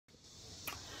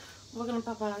Welcome to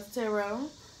PyPy's Tarot.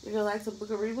 If you'd like to book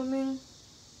a read with me,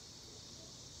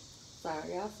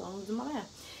 sorry y'all, someone's in my lap.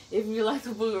 If you'd like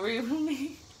to book a read with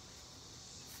me,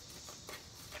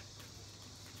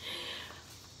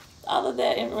 all of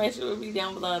that information will be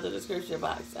down below in the description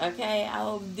box. Okay,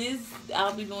 I'll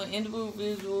be doing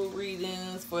individual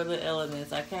readings for the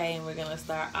elements. Okay, and we're gonna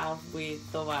start off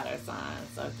with the water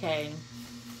signs. Okay,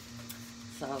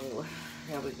 so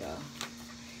here we go.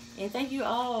 And thank you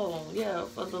all, yeah,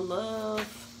 for the love,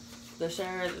 the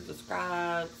shares, the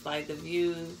subscribes, like the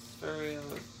views, for real.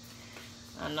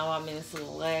 I know I've been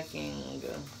slacking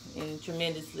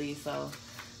tremendously, so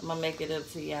I'm gonna make it up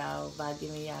to y'all by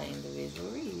giving y'all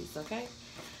individual reads, okay?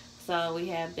 So we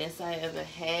have best I ever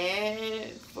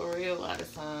had, for real, water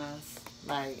signs.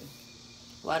 Like,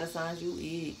 water signs you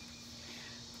eat.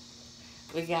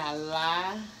 We got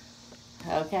lie,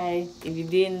 okay? If you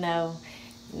didn't know,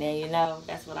 now you know.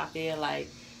 That's what I feel like.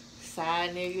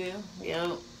 Side nigga,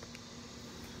 yep.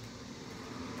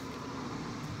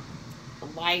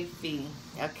 Wifey,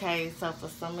 okay? So for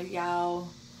some of y'all,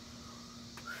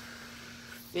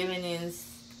 feminines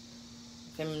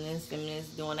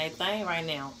doing their thing right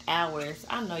now. Hours.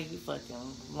 I know you fucking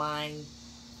lying.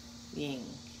 Ying.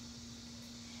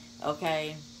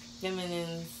 Okay?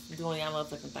 Feminines doing y'all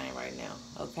motherfucking thing right now.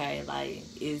 Okay? Like,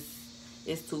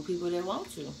 it's two people that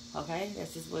want you. Okay?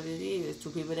 That's just what it is. It's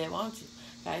two people that want you.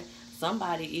 Okay?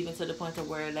 Somebody even to the point to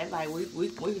where they like,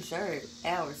 we shared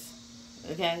hours.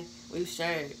 Okay? We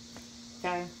shared.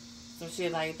 Okay? Some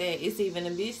shit like that. It's even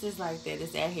a bitch that's like that.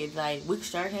 It's out here like, we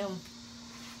share him.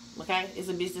 Okay? It's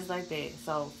a bitch that's like that.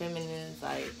 So, feminines,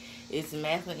 like, it's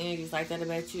masculine energies like that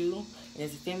about you, and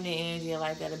it's a feminine energy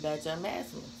like that about your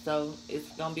masculine. So, it's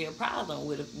gonna be a problem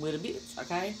with a bitch,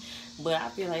 okay? But I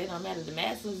feel like it don't matter. The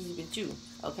masculine is with you,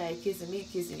 okay? Kissing me,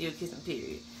 kissing you, kissing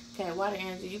period. Okay, water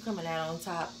energy, you coming out on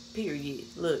top, period.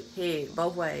 Look, head,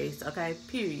 both ways, okay?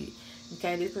 Period.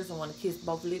 Okay, this person wanna kiss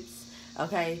both lips,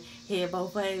 okay? Head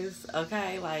both ways,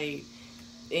 okay? Like,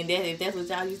 and that, if that's what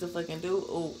y'all used to fucking do,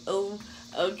 ooh,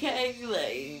 okay,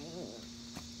 like,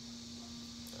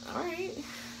 alright.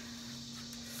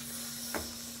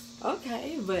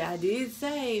 Okay, but I did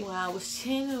say when I was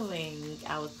channeling,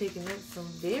 I was picking up some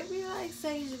very, like,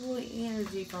 sexual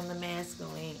energy from the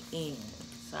masculine end.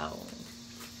 So,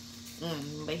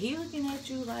 but he looking at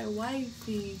you like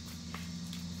wifey,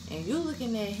 and you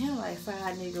looking at him like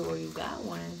side nigga or you got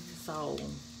one. So,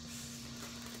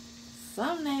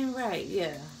 something ain't right,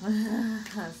 yeah.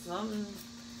 Something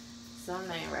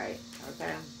ain't right,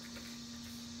 okay?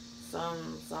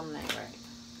 Something ain't right.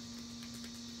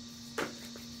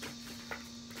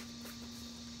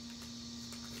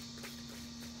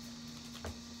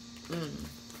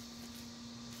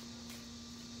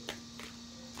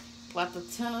 Got the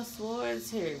Ten of Swords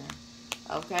here.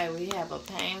 Okay, we have a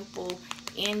painful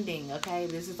ending, okay?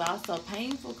 This is also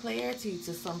painful clarity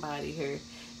to somebody here,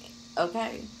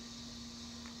 okay?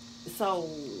 So,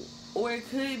 or it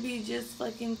could be just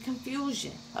fucking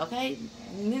confusion, okay?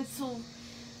 Mental,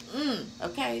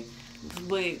 okay?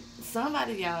 But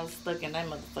somebody y'all stuck in that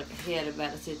motherfucking head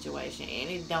about a situation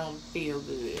and it don't feel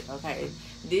good, okay?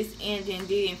 This ending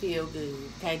didn't feel good,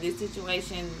 okay? This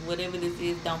situation, whatever this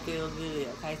is, don't feel good,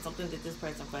 okay? Something that this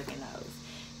person fucking knows,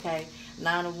 okay?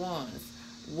 Nine of Wands.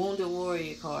 Wounded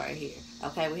Warrior card here.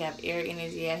 Okay, we have air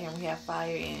energy out here and we have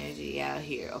fire energy out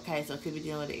here. Okay, so it could be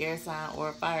dealing with an air sign or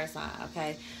a fire sign.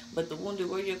 Okay, but the Wounded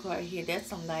Warrior card here, that's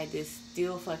somebody that's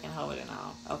still fucking holding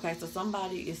on. Okay, so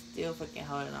somebody is still fucking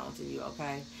holding on to you.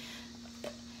 Okay,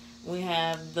 we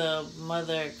have the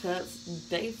Mother of Cups.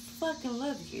 They fucking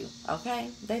love you. Okay,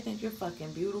 they think you're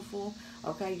fucking beautiful.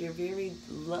 Okay, you're very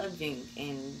loving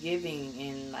and giving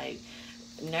and like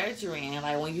nurturing.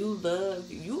 Like when you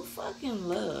love, you fucking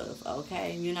love,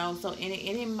 okay? You know, so and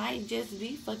it might just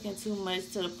be fucking too much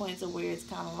to the point to where it's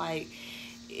kind of like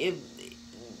it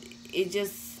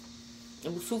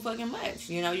was too fucking much.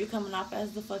 You know, you're coming off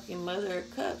as the fucking Mother of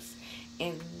Cups,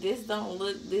 and this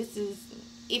is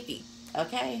iffy,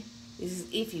 okay? This is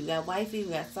iffy. We got wifey,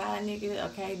 we got side nigga,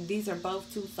 okay? These are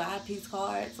both two side piece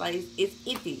cards. Like, it's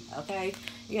iffy, okay?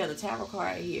 You got the Tower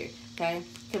card here, okay?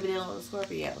 Could be dealing with a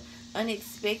Scorpio.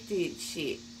 Unexpected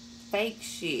shit, fake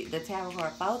shit. The Tower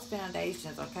card, false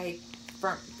foundations, okay?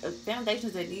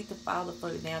 Foundations that need to fall the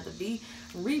fuck down to be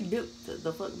rebuilt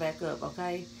the fuck back up,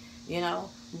 okay? You know,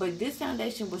 but this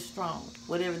foundation was strong,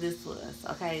 whatever this was,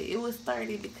 okay? It was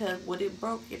sturdy because what it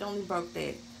broke, it only broke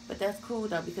that. But that's cool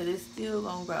though, because it's still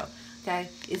gonna grow, okay?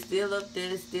 It's still up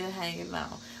there, it's still hanging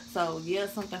on. So yeah,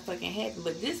 something fucking happened.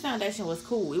 But this foundation was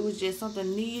cool. It was just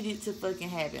something needed to fucking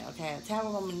happen. Okay, a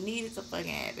tower woman needed to fucking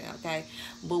happen. Okay,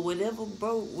 but whatever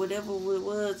broke, whatever it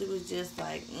was just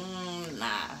like,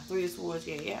 nah. Three of Swords.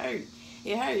 Yeah, it hurt.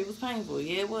 It hurt. It was painful.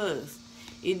 Yeah, it was.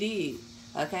 It did.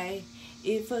 Okay,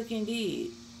 it fucking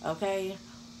did. Okay,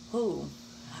 who?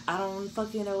 I don't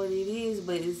fucking know what it is,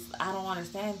 but I don't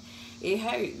understand. It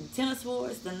hurt. Ten of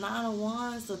Swords, the Nine of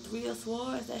Wands, the Three of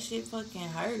Swords. That shit fucking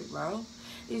hurt, bro.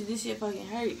 This shit fucking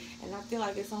hurt, and I feel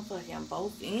like it's on fucking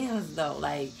both ends though.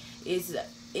 Like it's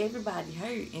everybody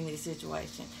hurt in this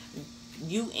situation,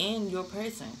 you and your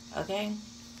person. Okay.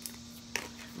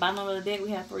 Bottom of the deck,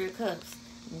 we have Three of Cups.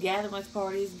 Gatherings,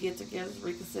 parties, get-togethers,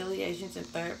 reconciliations, and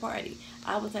third party.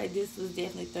 I would say this was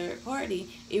definitely third party.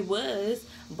 It was,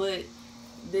 but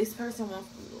this person wants.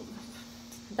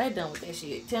 They done with that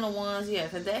shit. Ten of Wands, yeah,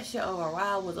 because that shit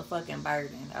overall was a fucking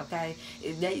burden, okay?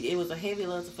 It was a heavy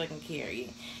load to fucking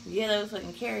carry. Yeah, they was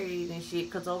fucking carried and shit,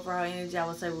 because overall energy, I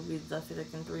would say, would be the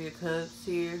fucking Three of Cups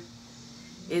here.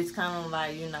 It's kind of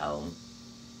like, you know,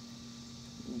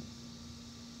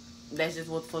 that's just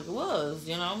what the fuck it was,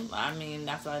 you know? I mean,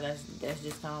 I feel like that's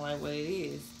just kind of like what it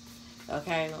is.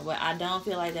 Okay, but I don't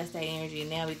feel like that's that energy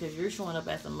now, because you're showing up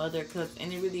as a Mother of Cups,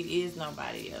 and it really is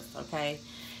nobody else, okay?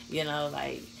 You know,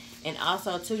 like, and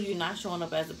also, too, you're not showing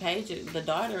up as a page, the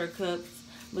Daughter of Cups,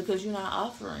 because you're not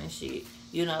offering shit,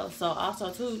 you know. So,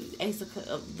 also, too, Ace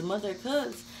of the Mother of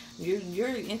Cups, your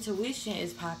intuition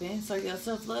is popping, so your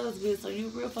self-love is good, so you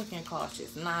real fucking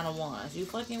cautious. Nine of Wands. You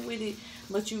fucking with it,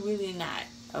 but you really not,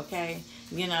 okay?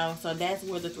 You know, so that's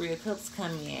where the Three of Cups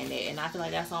come in at, and I feel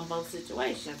like that's on both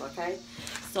situations, okay?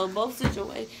 So both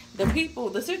situations,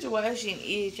 the situation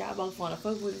is y'all both want to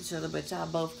fuck with each other, but y'all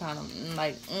both kind of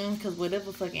like, because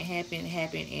whatever fucking happened,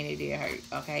 and it did hurt,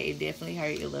 okay? It definitely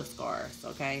hurt. It left scars,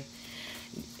 okay?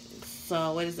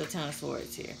 So what is the Ten of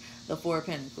Swords here? The Four of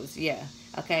Pentacles, yeah.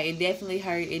 Okay, it definitely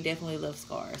hurt. It definitely left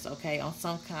scars, okay, on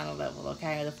some kind of level,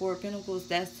 okay? The Four of Pentacles,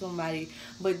 that's somebody,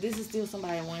 but this is still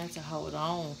somebody wanting to hold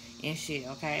on and shit,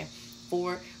 okay?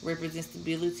 Four represents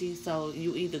stability, so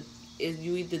you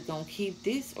either gonna keep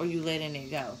this or you letting it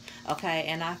go, okay?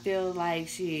 And I feel like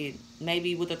shit,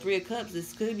 maybe with the Three of Cups,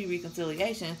 this could be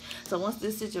reconciliation. So once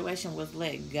this situation was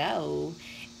let go,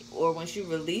 or once you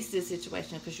release this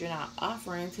situation because you're not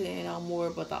offering to it no more,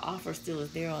 but the offer still is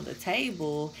there on the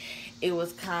table, it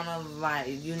was kind of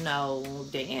like, you know,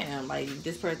 damn, like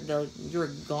this person, though, you're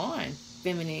gone.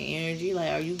 Feminine energy,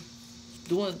 like, are you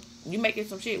making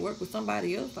some shit work with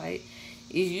somebody else? Like,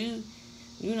 is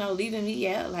you know, leaving me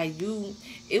out? Like,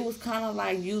 it was kind of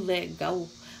like you let go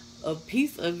a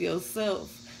piece of yourself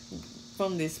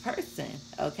from this person,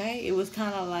 okay? It was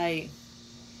kind of like,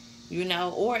 you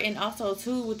know, and also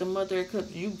too with the Mother of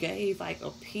Cups, you gave like a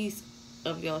piece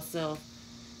of yourself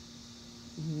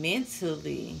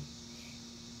mentally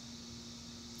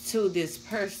to this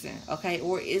person, okay?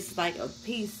 Or it's like a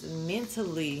piece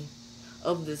mentally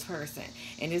of this person,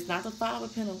 and it's not the Five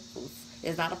of Pentacles.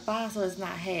 It's not a five, so it's not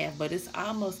half, but it's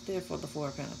almost there for the Four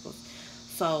of Pentacles.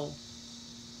 So,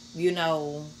 you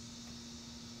know,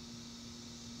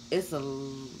 it's a.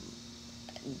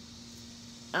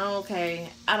 Okay,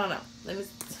 I don't know. Let me.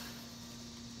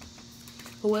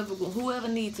 Whoever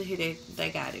needs to hear that,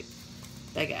 they got it.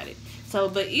 They got it. So,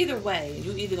 but either way,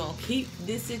 you either gonna keep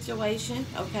this situation,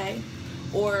 okay,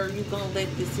 or you gonna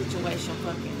let this situation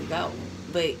fucking go.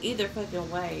 But either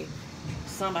fucking way,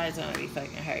 somebody's gonna be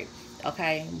fucking hurt,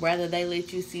 okay? Whether they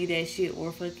let you see that shit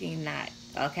or fucking not,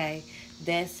 okay?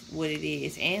 That's what it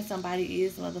is. And somebody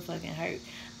is motherfucking hurt.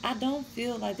 I don't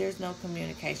feel like there's no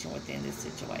communication within this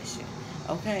situation,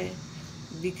 okay?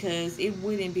 Because it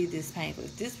wouldn't be this painful.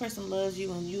 If this person loves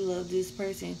you and you love this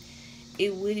person,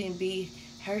 it wouldn't be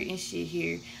hurting shit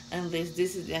here unless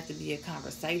this is have to be a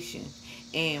conversation.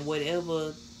 And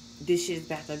whatever this shit is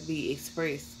about to be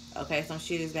expressed, okay? Some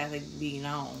shit is about to be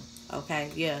known,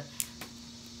 okay? Yeah.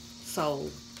 So,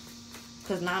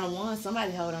 because 9 of Wands,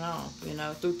 somebody holding on, you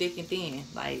know, through thick and thin.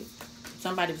 Like,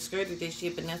 somebody was scared of this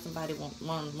shit, but now somebody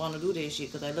want to do this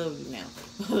shit because they love you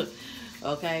now.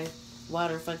 Okay?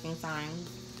 Water fucking signs.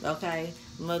 Okay?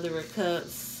 Mother of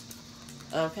Cups.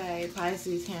 Okay?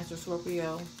 Pisces, Cancer,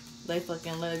 Scorpio. They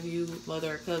fucking love you.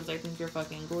 Mother of Cups, they think you're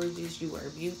fucking gorgeous. You are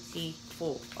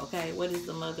beautiful. Okay? What is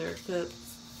the Mother of Cups?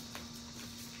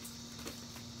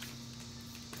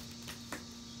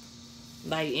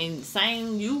 Like, and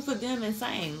same, you for them and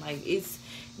same. Like, it's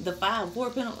the 5, 4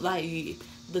 Pentacles. Like,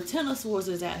 the Ten of Swords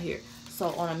is out here. So,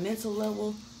 on a mental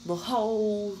level, the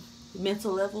whole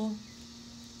mental level,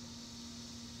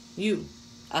 you.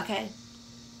 Okay?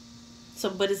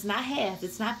 So, but it's not half.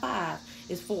 It's not 5.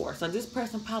 is 4. So this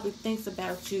person probably thinks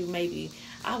about you maybe,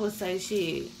 I would say,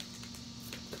 shit.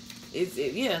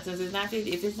 Yeah, since it's not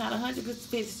 50, if it's not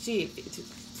 100% shit,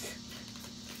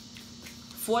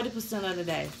 40% of the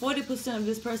day. 40% of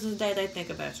this person's day, they think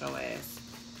about your ass.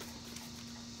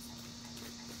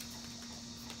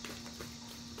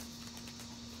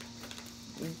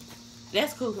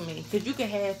 That's cool for me, cause you can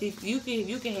have 50, you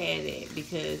can have that,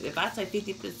 because if I say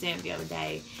 50% of your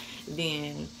day,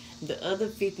 then the other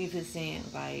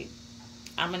 50%, like,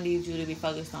 I'm gonna need you to be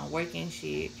focused on working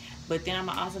shit, but then I'm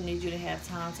gonna also need you to have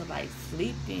time to like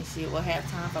sleep and shit, or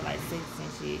have time for like sex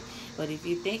and shit. But if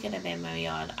you're thinking of that, man,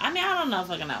 y'all, I mean, I don't know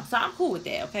if I can know, so I'm cool with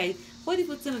that. Okay,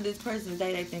 40% of this person's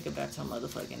day, they think about your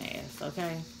motherfucking ass.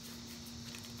 Okay.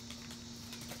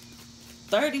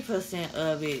 30%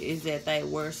 of it is at their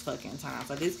worst fucking time.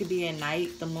 So this could be at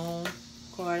night, the moon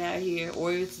card out here,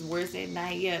 or it's worse at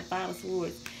night. Yeah, 5 of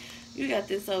Swords. You got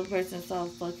this other person so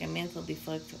fucking mentally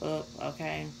fucked up,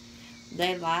 okay?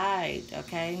 They lied,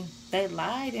 okay? They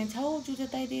lied and told you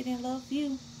that they didn't love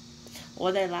you.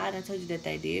 Or they lied and told you that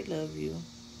they did love you.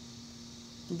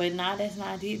 But no, that's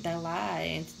not it. They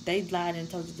lied. And they lied and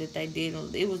told you that they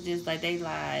didn't. It was just like they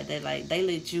lied. They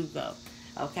let you go,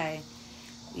 okay?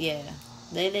 Yeah.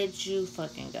 They let you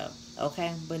fucking go,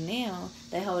 okay? But now,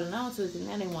 they holding on to it, and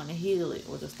now they want to heal it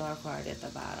with a star card at the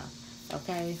bottom,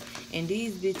 okay? And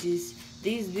these bitches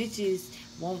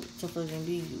want to fucking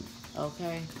be you,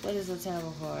 okay? What is the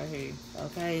Tower card here,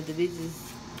 okay? The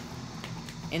bitches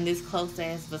in this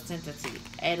close-ass vicinity.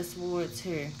 8 of Swords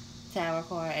here. Tower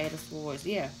card, 8 of Swords,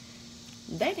 yeah.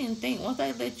 They didn't think, once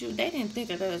they let you, they didn't think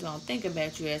that they was going to think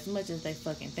about you as much as they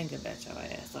fucking think about your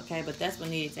ass, okay? But that's what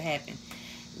needed to happen.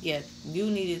 Yeah, they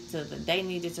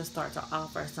needed to start to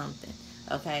offer something,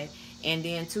 okay? And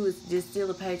then, too, it's just still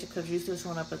a page of cups. You're still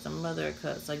showing up as a mother of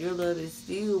cups. So your love is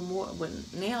still more, but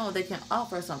now they can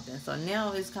offer something. So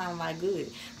now it's kind of like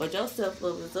good. But your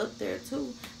self-love is up there,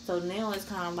 too. So now it's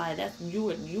kind of like, that's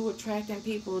you attracting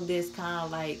people that's kind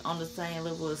of like on the same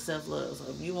level of self-love.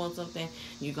 So if you want something,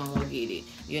 you're going to go get it.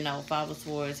 You know, 5 of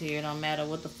Swords here. It don't matter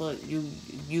what the fuck,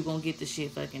 you going to get the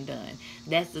shit fucking done.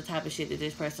 That's the type of shit that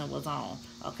this person was on,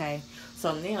 okay?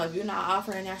 So now, if you're not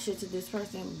offering that shit to this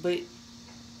person, but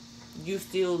you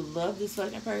still love this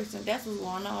fucking person, that's what's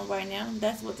going on right now.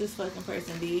 That's what this fucking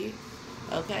person did,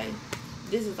 okay?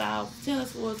 This is all 10 of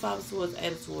Swords, 5 of Swords,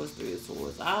 8 of Swords, 3 of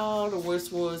Swords. All the worst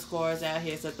Swords cards out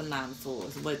here except the 9 of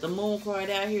Swords. But the Moon card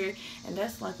out here, and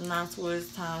that's like the 9 of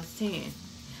Swords times 10.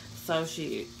 So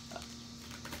shit.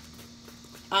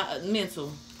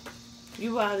 Mental.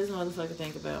 You all this motherfucker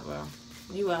think about, bro.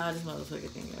 You all this motherfucker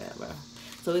think about, bro.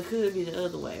 So it could be the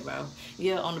other way, bro.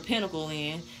 Yeah, on the Pinnacle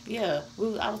end, yeah,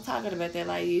 I was talking about that,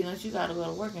 like, you know, you gotta go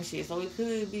to work and shit. So it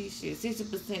could be shit.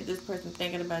 60% this person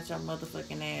thinking about your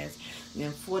motherfucking ass,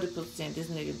 then 40%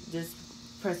 this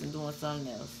person doing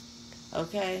something else.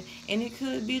 Okay? And it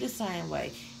could be the same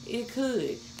way. It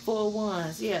could. 4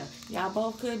 ones, yeah. Y'all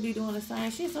both could be doing the same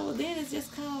shit. So then it's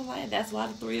just kind of like, that's why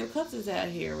the 3 of Cups is out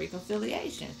here,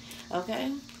 reconciliation.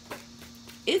 Okay?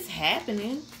 It's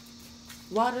happening.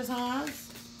 Water signs.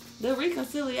 The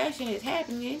reconciliation is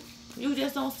happening. You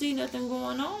just don't see nothing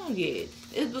going on yet.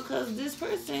 It's because this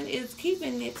person is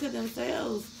keeping it to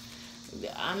themselves.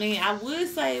 I mean, I would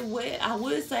say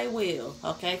well,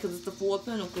 okay, because it's the 4 of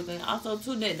Pentacles, and also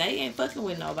too that they ain't fucking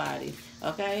with nobody,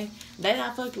 okay? They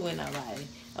not fucking with nobody,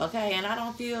 okay? And I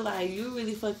don't feel like you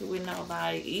really fucking with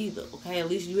nobody either, okay? At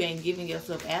least you ain't giving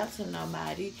yourself out to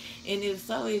nobody, and if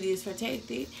so, it is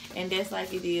protected, and that's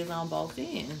like it is on both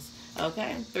ends,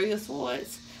 okay? 3 of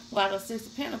Swords. Why the 6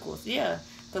 of Pentacles? Yeah,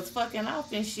 cause fucking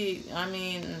off and shit. I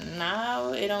mean,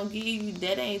 no, it don't give you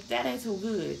that ain't too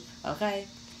good. Okay,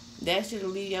 that should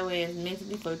leave your ass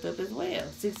mentally fucked up as well.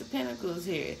 6 of Pentacles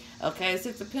here. Okay,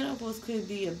 6 of Pentacles could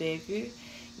be a beggar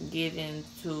given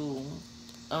to,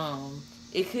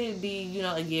 it could be, you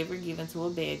know, a giver given to a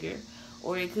beggar,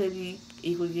 or it could be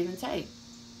equal give and take.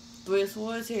 3 of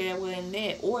Swords here, that wasn't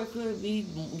that, or it could be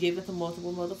given to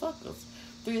multiple motherfuckers.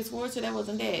 3 of Swords, so that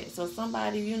wasn't that. So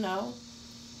somebody, you know,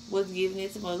 was giving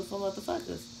it to multiple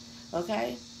motherfuckers.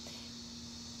 Okay?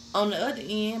 On the other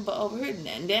end, but over here,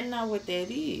 that's not what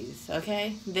that is.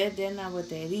 Okay? That's not what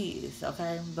that is.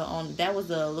 Okay? But that was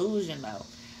the illusion, though.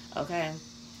 Okay?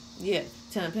 Yeah.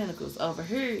 10 of Pentacles. Over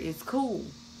here, it's cool.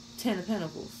 10 of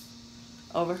Pentacles.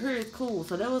 Over here, it's cool.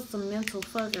 So there was some mental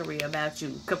fuckery about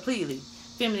you. Completely.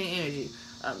 Feminine energy.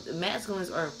 Masculines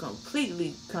are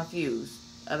completely confused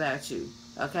about you.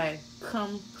 Okay,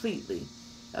 completely.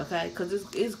 Okay, because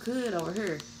it's good over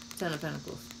here. 10 of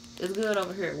Pentacles. It's good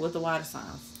over here with the water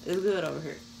signs. It's good over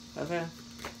here. Okay.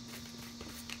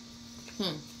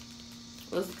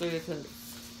 What's the 3 of Cups?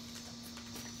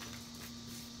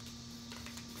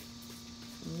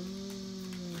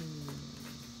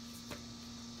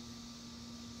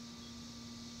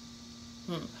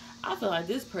 feel like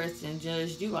this person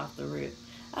judged you off the rip.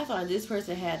 I feel like this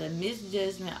person had a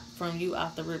misjudgment from you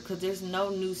off the rip, because there's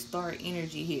no new start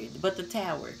energy here but the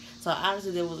Tower. So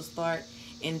obviously there was a start,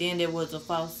 and then there was a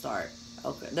false start.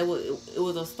 Okay, it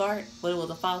was a start, but it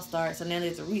was a false start. So now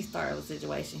there's a restart of a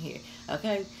situation here.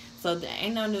 Okay, so there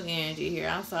ain't no new energy here.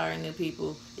 I'm sorry, new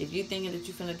people. If you thinking that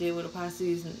you're finna deal with a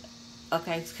Pisces,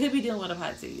 okay, could be dealing with a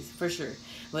Pisces for sure.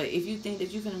 But if you think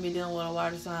that you're finna be dealing with a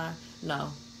water sign, no,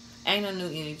 ain't no new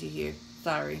energy here.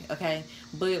 Sorry, okay.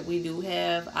 But we do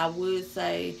have, I would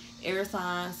say, air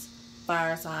signs,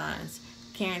 fire signs,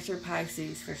 Cancer,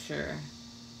 Pisces for sure.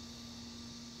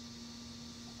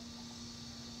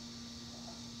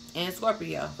 And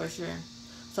Scorpio for sure.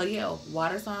 So yeah,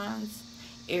 water signs,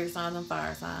 air signs, and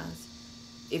fire signs.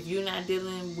 If you're not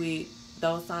dealing with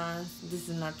those signs, this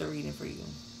is not the reading for you.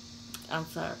 I'm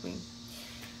sorry.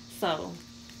 So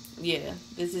yeah,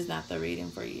 this is not the reading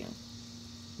for you.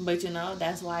 But you know,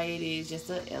 that's why it is just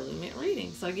an element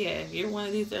reading. So yeah, if you're one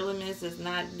of these elements that's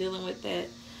not dealing with that,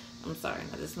 I'm sorry,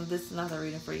 no, this is not the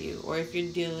reading for you. Or if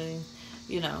you're dealing,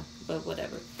 you know, but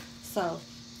whatever. So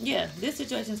yeah, this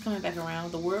situation is coming back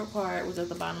around. The World card was at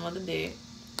the bottom of the deck.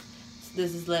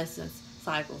 This is lessons,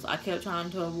 cycles. I kept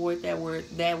trying to avoid that word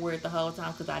the whole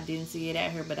time, because I didn't see it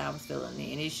at her, but I was feeling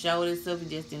it, and it showed itself. It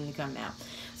just didn't come out.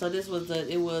 So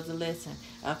it was a lesson.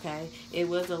 Okay, it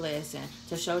was a lesson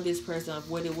to show this person of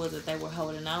what it was that they were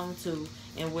holding on to,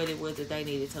 and what it was that they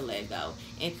needed to let go.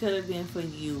 It could have been for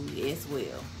you as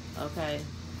well. Okay.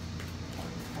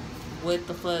 What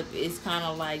the fuck, it's kind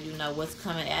of like, you know, what's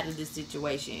coming out of this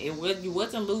situation. You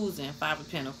wasn't losing, Five of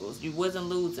Pentacles. You wasn't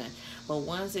losing. But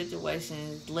one situation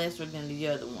is lesser than the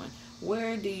other one.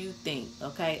 Where do you think?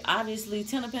 Okay, obviously,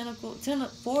 Four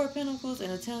of Pentacles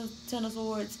and a Ten of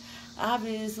Swords.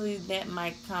 Obviously, that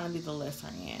might kind of be the lesser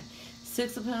hand.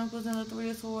 Six of Pentacles and the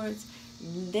Three of Swords.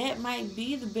 That might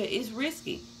be the best. It's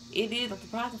risky. It is. I'm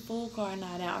surprised the Fool card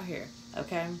not out here.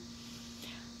 Okay.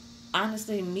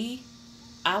 Honestly, me,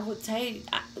 I would take,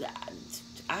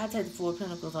 I'd take the Four of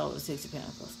Pentacles over the Six of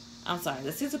Pentacles. I'm sorry,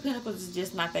 the Six of Pentacles is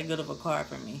just not that good of a card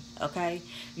for me, okay?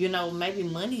 You know, maybe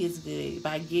money is good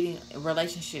by getting a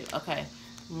relationship, okay?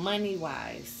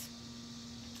 Money-wise,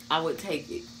 I would take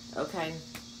it, okay?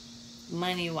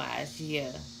 Money-wise,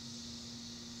 yeah.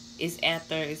 It's out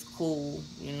there, it's cool,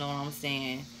 you know what I'm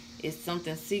saying? It's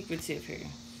something secretive here.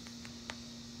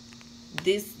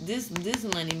 This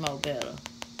money more better,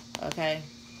 okay?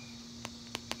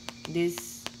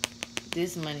 This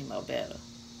money more better.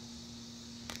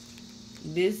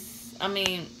 This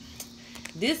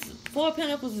Four of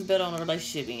Pentacles is better on a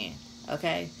relationship end.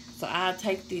 Okay, so I'll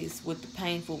take this with the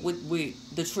painful,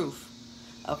 with the truth.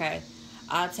 Okay,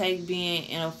 I'll take being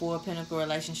in a Four of Pentacles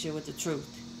relationship with the truth.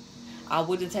 I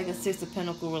wouldn't take a Six of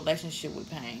Pentacles relationship with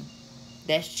pain.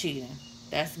 That's cheating.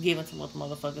 That's giving to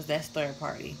motherfuckers. That's third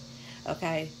party.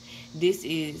 Okay, this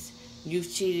is,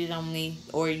 you've cheated on me,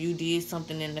 or you did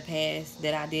something in the past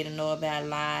that I didn't know about,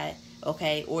 lied,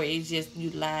 okay, or it's just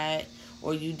you lied,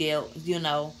 or you dealt, you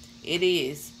know, it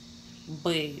is,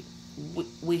 but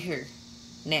we here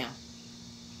now.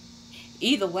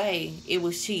 Either way, it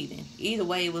was cheating. Either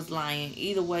way, it was lying.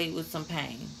 Either way, it was some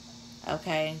pain,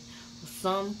 okay,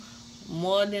 some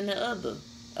more than the other,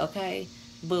 okay,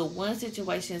 but one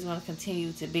situation is going to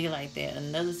continue to be like that.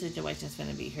 Another situation is going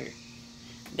to be here.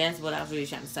 That's what I was really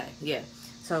trying to say. Yeah.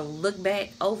 So look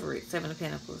back over it. Seven of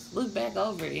Pentacles. Look back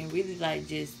over it and really like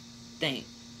just think.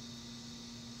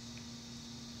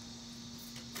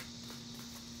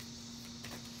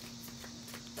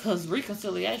 Because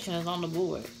reconciliation is on the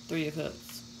board. Three of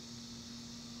Cups.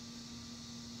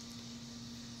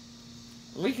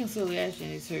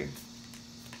 Reconciliation is here.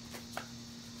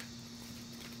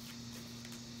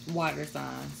 Water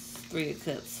signs. Three of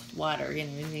Cups. Water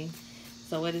energy.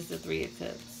 So what is the Three of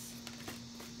Cups?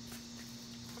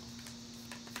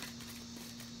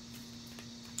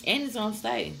 And it's going to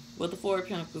stay. With the Four of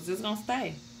Pentacles, it's going to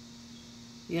stay.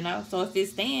 You know? So if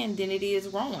it's staying, then it is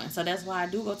growing. So that's why I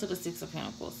do go to the Six of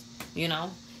Pentacles. You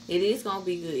know? It is going to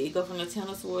be good. It go from the Ten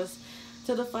of Swords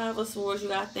to the Five of Swords. You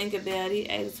got to think about it.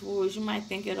 Eight of Swords, you might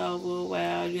think it over a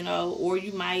while, you know. Or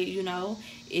you might, you know,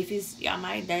 if it's, y'all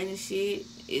might date and shit,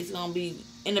 it's going to be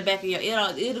in the back of your,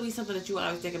 it'll be something that you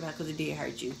always think about because it did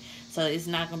hurt you. So it's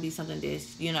not going to be something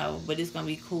that's, you know, but it's going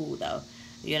to be cool though,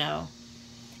 you know.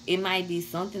 It might be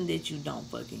something that you don't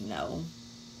fucking know.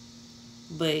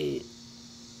 But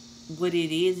what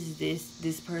it is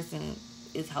this person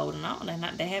is holding on.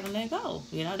 They haven't let go.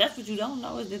 You know, that's what you don't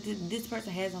know, is that this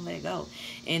person hasn't let go.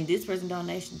 And this person don't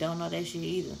know that shit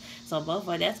either. So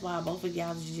that's why both of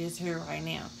y'all is just here right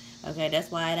now. Okay, that's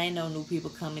why it ain't no new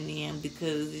people coming in,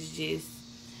 because it's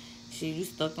shit. You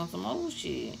stuck on some old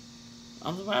shit.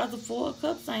 I'm surprised the Four of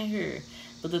Cups ain't here.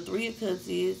 But the Three of Cups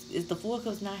is the Four of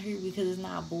Cups not here because it's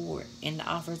not bored and the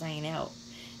offers ain't out.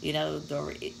 You know,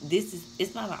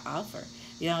 it's not an offer.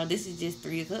 You know, this is just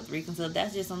Three of Cups reconcile.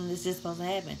 That's just something that's just supposed to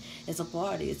happen. It's a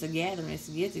party. It's a gathering. It's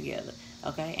a get together.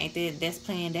 Okay, ain't that's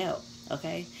planned out.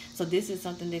 Okay, so this is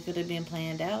something that could have been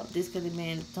planned out. This could have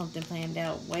been something planned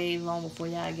out way long before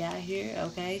y'all got here.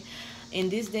 Okay, in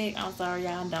this deck, I'm sorry,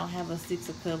 y'all don't have a Six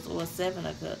of Cups or a Seven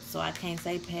of Cups, so I can't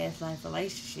say past life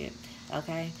relationship.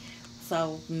 Okay,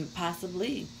 so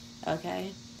possibly.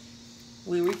 Okay,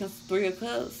 we reconcile Three of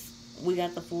Cups. We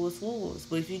got the Four of Swords,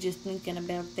 but if you're just thinking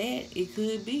about that, it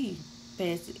could be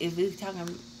past. If we're talking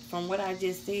from what I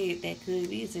just said, that could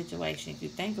be a situation. If you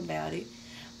think about it,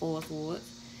 Four of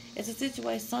Swords. It's a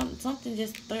situation, something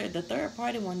just the third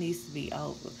party one needs to be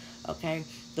over, okay?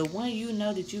 The one you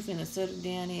know that you finna settle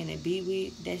down in and be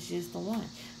with, that's just the one,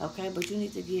 okay? But you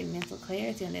need to get mental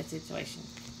clarity in that situation,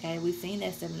 okay? We've seen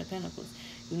that Seven of Pentacles.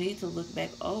 You need to look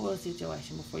back over a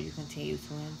situation before you continue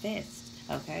to invest,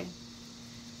 okay?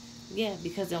 Yeah,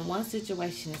 because in one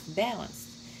situation it's balanced,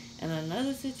 and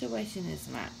another situation is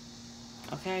not,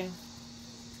 okay?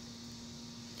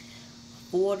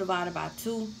 4 divided by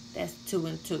 2, that's 2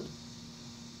 and 2.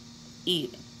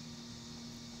 Even.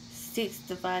 6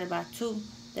 divided by 2,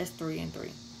 that's 3 and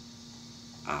 3.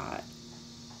 Odd.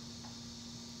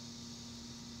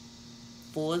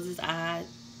 4s is odd.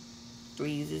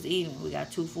 3s is even. We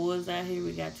got 2 4s out here.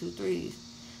 We got 2 3s.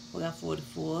 We got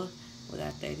 44. We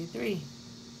got 33.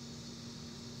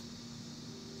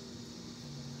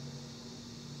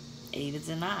 Evens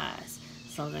and odds.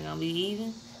 Something gonna be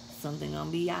even. Something gonna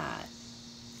be odd.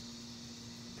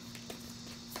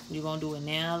 You're going to do it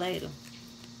now or later.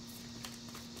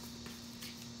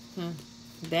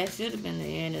 That should have been the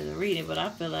end of the reading, but I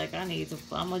feel like I'm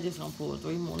just going to pull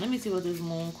 3 more. Let me see what this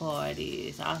moon card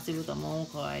is. I'll see what the moon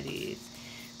card is.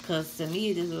 Because to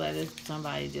me, this is like this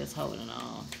somebody just holding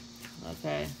on.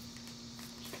 Okay.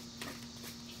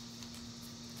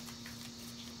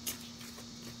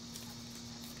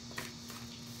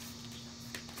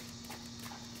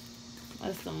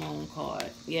 That's the moon card.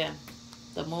 Yeah.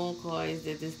 The moon card is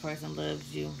that this person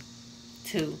loves you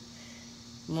too.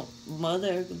 The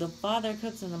Father of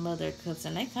Cups and the Mother of Cups,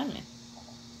 and they coming.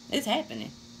 It's happening.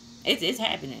 It's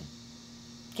happening.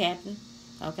 Captain.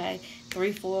 Okay.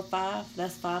 3, 4, 5.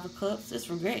 That's 5 of Cups. It's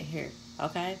regret here.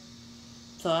 Okay.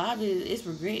 So it's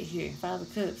regret here. 5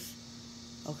 of Cups.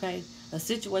 Okay. A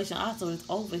situation also is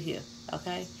over here.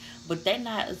 Okay. But they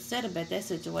not upset about that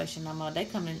situation no more. They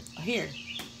coming here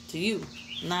to you.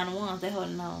 9 of Wands, they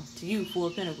holding on to you. 4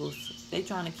 of Pentacles, they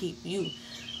trying to keep you.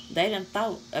 They done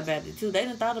thought about it too. They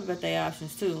done thought about their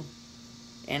options too.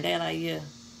 And they're like, yeah,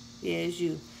 it's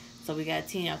you. So we got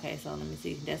 10. Okay, so let me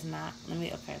see. That's not, let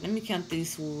me count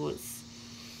these swords.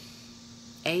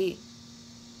 8,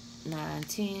 9,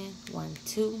 10. 1,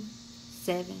 2,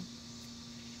 7,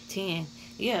 10.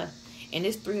 Yeah. And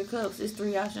it's 3 of Cups. It's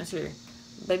 3 options here.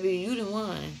 Baby, you the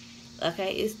one.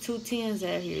 Okay, it's 2 10s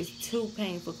out here. It's 2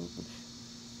 painful.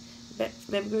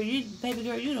 Baby girl,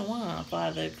 you the one,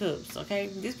 Father of Cups, okay?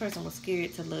 This person was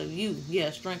scared to love you. Yeah,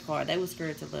 strength card. They was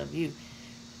scared to love you.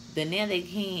 But now they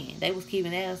can. They was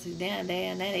keeping that down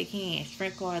there. Now they can.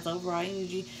 Strength cards, overall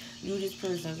energy. Use this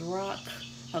person's rock,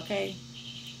 okay?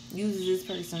 Use this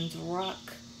person's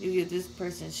rock. You give this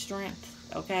person's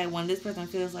strength, okay? When this person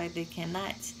feels like they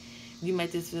cannot, you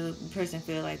make this person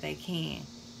feel like they can.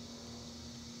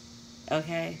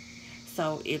 Okay?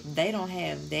 So if they don't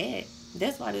have that,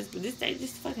 that's why they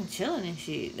just fucking chilling and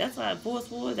shit. That's why 4 of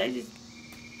Swords, they just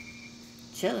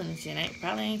chilling and shit. They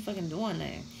probably ain't fucking doing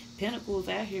that. Pentacles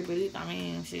out here, but I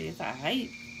mean, shit, it's alright.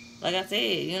 Like I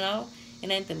said, you know, it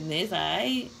ain't it's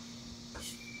alright.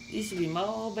 It should be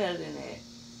more better than that.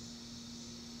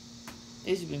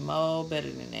 It should be more better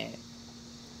than that.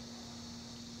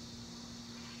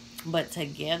 But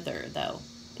together, though,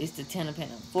 it's the 10 of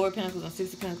Pentacles. 4 of Pentacles and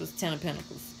 6 of Pentacles, 10 of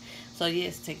Pentacles. So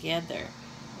yes, together.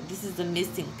 This is the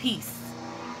missing piece.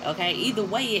 Okay, either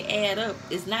way it add up.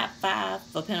 It's not 5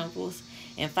 of Pentacles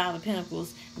and 5 of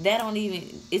Pentacles. That don't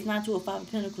even, it's not 2 or 5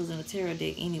 of Pentacles in the tarot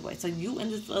deck anyway. So you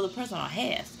and this other person are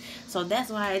halves. So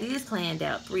that's why it is planned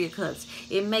out. 3 of Cups.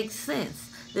 It makes sense.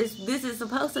 This is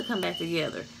supposed to come back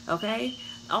together. Okay?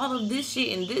 All of this shit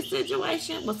in this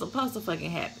situation was supposed to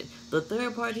fucking happen. The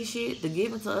third party shit, the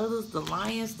giving to others, the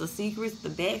lions, the secrets, the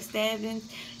backstabbing,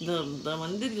 the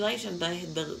manipulation,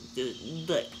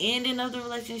 the ending of the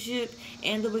relationship,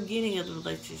 and the beginning of the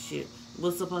relationship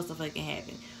was supposed to fucking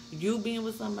happen. You being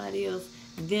with somebody else,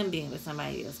 them being with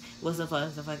somebody else was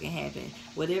supposed to fucking happen.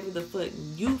 Whatever the fuck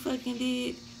you fucking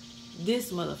did,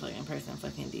 this motherfucking person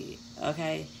fucking did,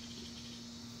 okay?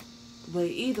 But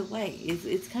either way,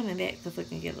 it's coming back to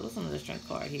fucking together. What's another strength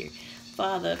card here?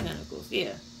 Father of Pentacles,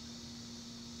 yeah.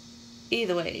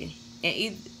 Either way,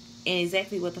 and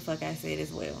exactly what the fuck I said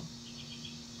as well.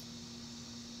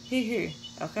 Here,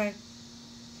 okay?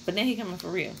 But now he coming for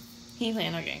real. He ain't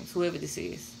playing no games, whoever this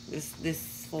is.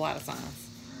 This for water signs,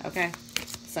 okay?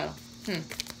 So,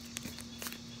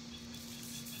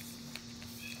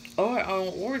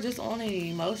 or just on an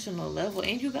emotional level,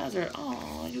 and you guys are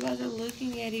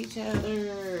looking at each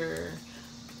other.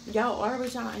 Y'all are,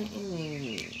 but y'all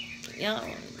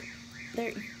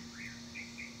they're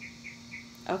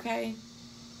okay.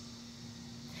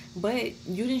 But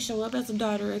you didn't show up as a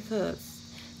daughter of cups.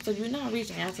 So you're not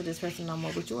reaching out to this person no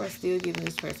more, but you are still giving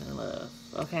this person love,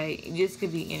 okay? This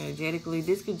could be energetically.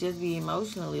 This could just be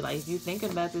emotionally. Like, if you're thinking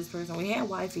about this person, we have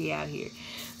wifey out here.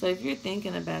 So if you're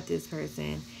thinking about this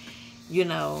person, you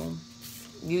know,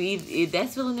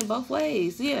 that's feeling it both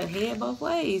ways. Yeah, head both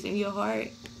ways in your heart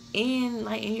and,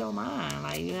 like, in your mind.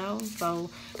 Like, you know,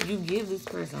 so you give this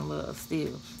person love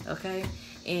still, okay?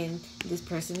 And this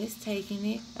person is taking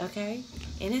it, okay?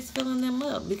 And it's filling them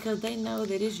up because they know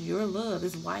that it's your love.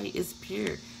 It's white, it's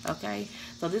pure, okay?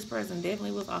 So this person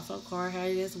definitely was also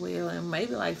hard-hearted as well, and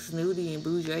maybe like snooty and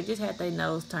bougie. They just had their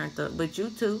nose turned up, but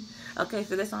you too, okay?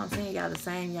 So that's what I'm saying. Y'all the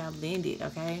same, y'all blended,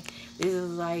 okay? This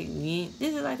is like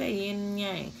that yin and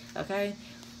yang, okay?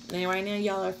 And right now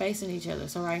y'all are facing each other.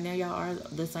 So right now y'all are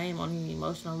the same on the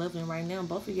emotional level, and right now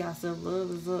both of y'all self-love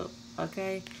is up,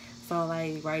 okay? So,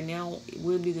 like, right now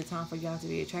would be the time for y'all to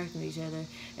be attracting each other.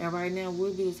 And right now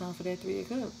would be the time for that 3 of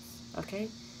Cups, okay?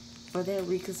 For that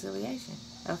reconciliation,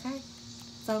 okay?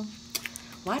 So,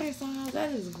 water signs,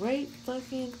 that is great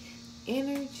fucking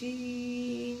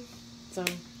energy. So,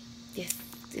 yes.